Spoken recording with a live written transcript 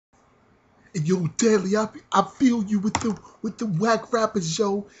And yo, Deadly, I feel you with the whack rappers,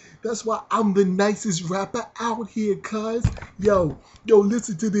 yo. That's why I'm the nicest rapper out here, cuz. Yo,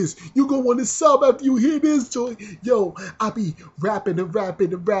 listen to this. You gonna wanna sub after you hear this, joy. Yo, I be rapping and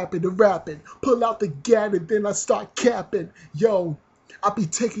rapping and rapping and rapping. Pull out the gat and then I start capping. Yo, I be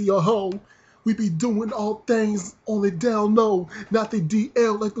taking your hoe. We be doing all things on the down low, not the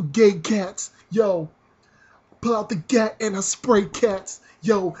DL like the gay cats. Yo, pull out the gat and I spray cats.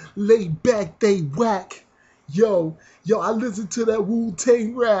 Yo, lay back, they whack. Yo, I listen to that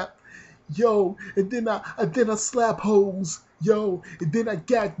Wu-Tang rap. Yo, and then I slap hoes. Yo, and then I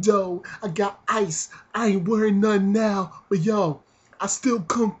got dough. I got ice. I ain't wearing none now, but yo, I still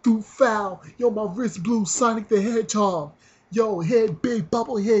come through foul. Yo, my wrist blue, Sonic the Hedgehog. Yo, head big,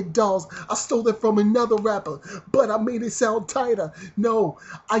 bubblehead dolls. I stole that from another rapper, but I made it sound tighter. No,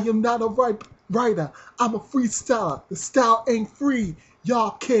 I am not a writer. I'm a freestyler. The style ain't free.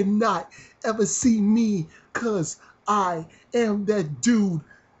 Y'all cannot ever see me, cause I am that dude.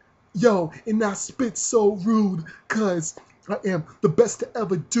 Yo, and I spit so rude, cause I am the best to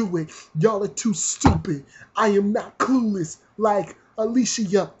ever do it. Y'all are too stupid. I am not clueless like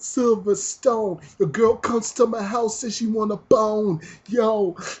Alicia Silverstone. Your girl comes to my house, says she want a bone.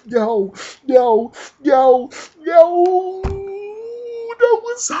 Yo, yo, yo, yo, yo. That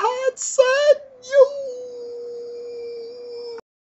was hot, son. Yo.